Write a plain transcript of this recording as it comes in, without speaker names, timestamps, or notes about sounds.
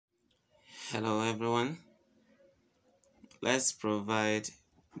Hello everyone, let's provide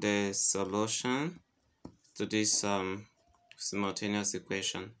the solution to this simultaneous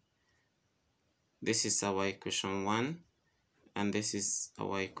equation. This is our equation 1 and this is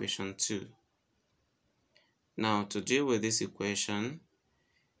our equation 2. Now to deal with this equation,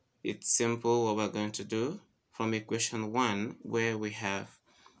 it's simple. What we're going to do from equation 1, where we have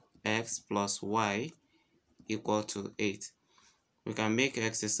x plus y equal to 8, we can make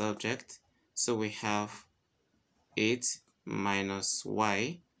x a subject, so we have 8 minus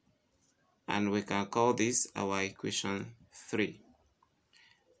y, and we can call this our equation 3.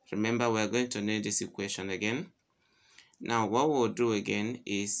 Remember, we're going to need this equation again. Now what we'll do again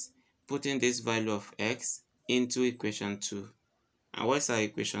is putting this value of x into equation 2. And what's our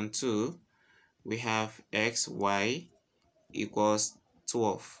equation 2? We have xy equals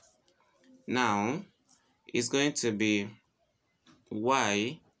 12. Now it's going to be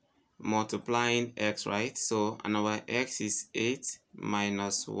y multiplying x, right? So, and our x is 8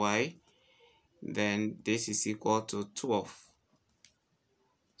 minus y, then this is equal to 12.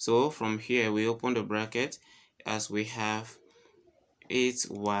 So from here we open the bracket as we have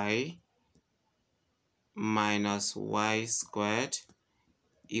 8y minus y squared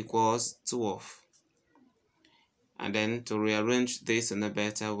equals 12. And then to rearrange this in a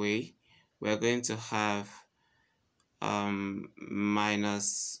better way, we're going to have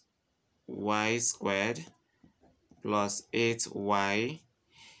minus y squared plus 8y,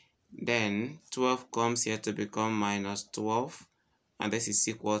 then 12 comes here to become minus 12, and this is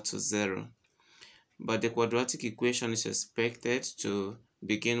equal to 0. But the quadratic equation is expected to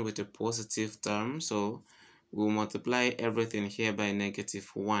begin with a positive term, so we'll multiply everything here by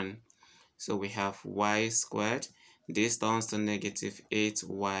 -1. So we have y squared, this turns to negative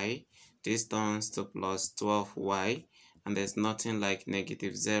 8y, this turns to plus 12y, and there's nothing like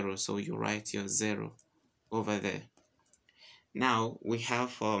 -0, so you write your 0 over there. Now we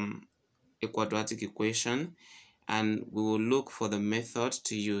have a quadratic equation, and we will look for the method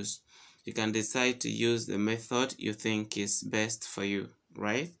to use. You can decide to use the method you think is best for you,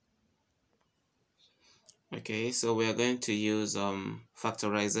 right? Okay, so we are going to use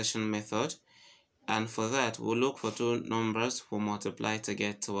factorization method, and for that we'll look for two numbers, we'll multiply to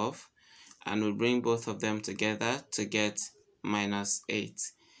get 12, and we'll bring both of them together to get minus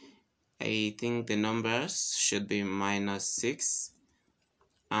 8. I think the numbers should be -6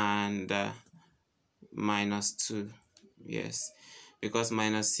 and -2. Yes, because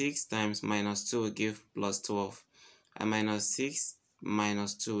 -6 times -2 will give +12, and -6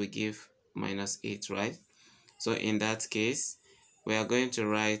 minus 2 will give -8, right? So in that case, we are going to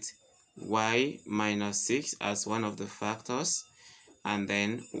write y minus 6 as one of the factors, and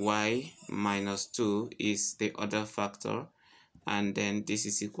then y minus 2 is the other factor, and then this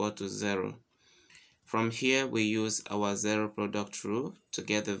is equal to 0. From here, we use our zero product rule to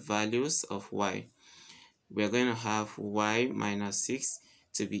get the values of y. We are going to have y minus 6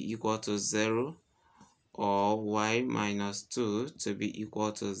 to be equal to 0, or y minus 2 to be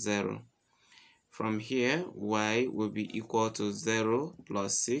equal to 0. From here, y will be equal to 0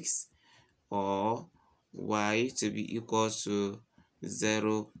 plus 6, or y to be equal to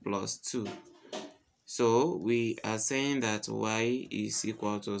 0 plus 2. So we are saying that y is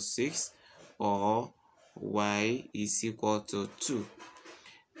equal to 6, or y is equal to 2.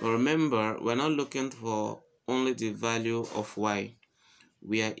 But remember, we're not looking for only the value of y.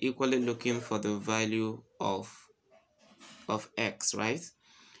 We are equally looking for the value of x, right?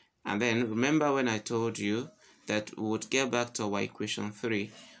 And then remember when I told you that we would get back to our equation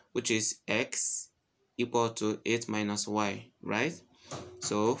 3, which is x equal to 8 minus y, right?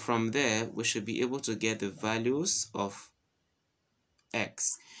 So from there, we should be able to get the values of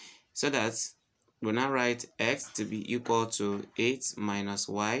x, so that we now write x to be equal to 8 minus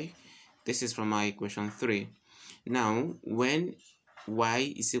y. This is from our equation 3. Now, when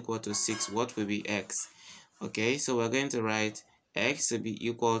y is equal to 6, what will be x? Okay, so we're going to write x to be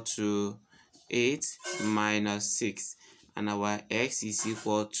equal to 8 minus 6, and our x is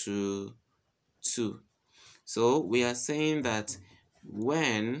equal to 2. So we are saying that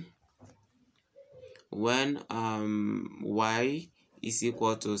when y is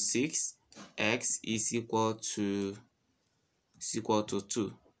equal to 6, x is equal to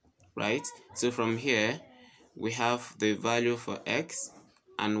 2, right? So from here we have the value for x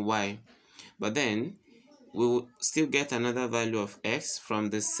and y, but then we will still get another value of x from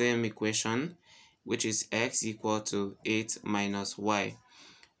the same equation, which is x equal to 8 minus y.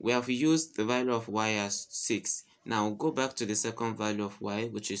 We have used the value of y as 6. Now go back to the second value of y,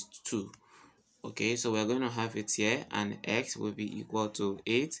 which is 2. Okay, so we're going to have it here, and x will be equal to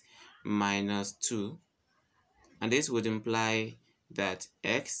 8 minus 2, and this would imply that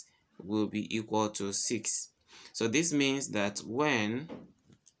x will be equal to 6. So this means that when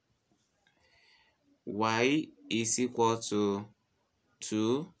y is equal to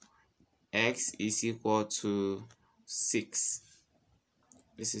 2, x is equal to 6.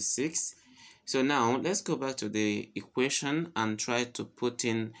 This is 6. So now let's go back to the equation and try to put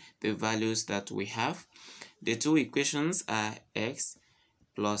in the values that we have. The two equations are x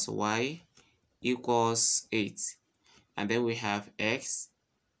plus y equals 8. And then we have x,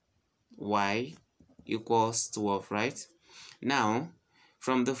 y equals 12, right? Now,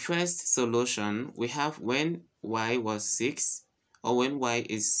 from the first solution, we have when y was 6, or when y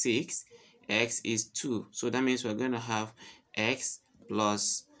is 6, x is 2. So that means we're going to have x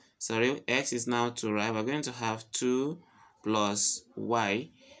plus, x is now 2, right? We're going to have 2 plus y,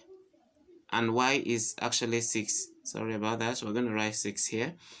 and y is actually 6. Sorry about that. So we're going to write 6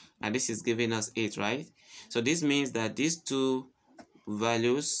 here, and this is giving us 8, right? So this means that these two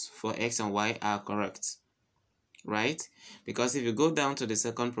values for x and y are correct, right? Because if you go down to the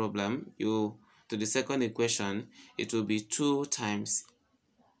second problem, to the second equation, it will be 2 times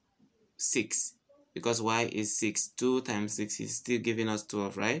 6, because y is 6. 2 times 6 is still giving us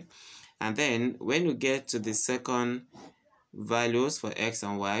 12, right? And then when you get to the second values for x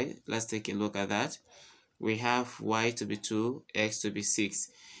and y, let's take a look at that. We have y to be 2, x to be 6.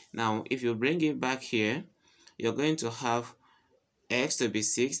 Now if you bring it back here, you're going to have x to be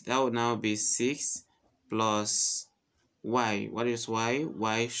 6. That will now be 6 plus y. What is y?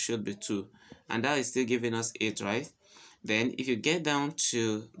 Y should be 2, and that is still giving us 8, right? Then if you get down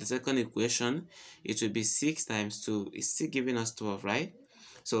to the second equation, it will be 6 times 2. It's still giving us 12, right?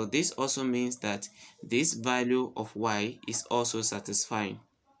 So this also means that this value of y is also satisfying.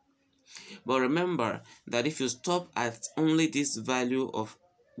 But remember that if you stop at only this value of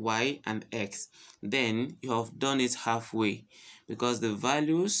y and x, then you have done it halfway, because the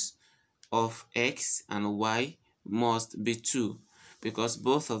values of x and y must be 2, because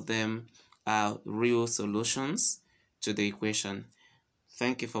both of them are real solutions to the equation.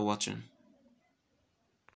 Thank you for watching.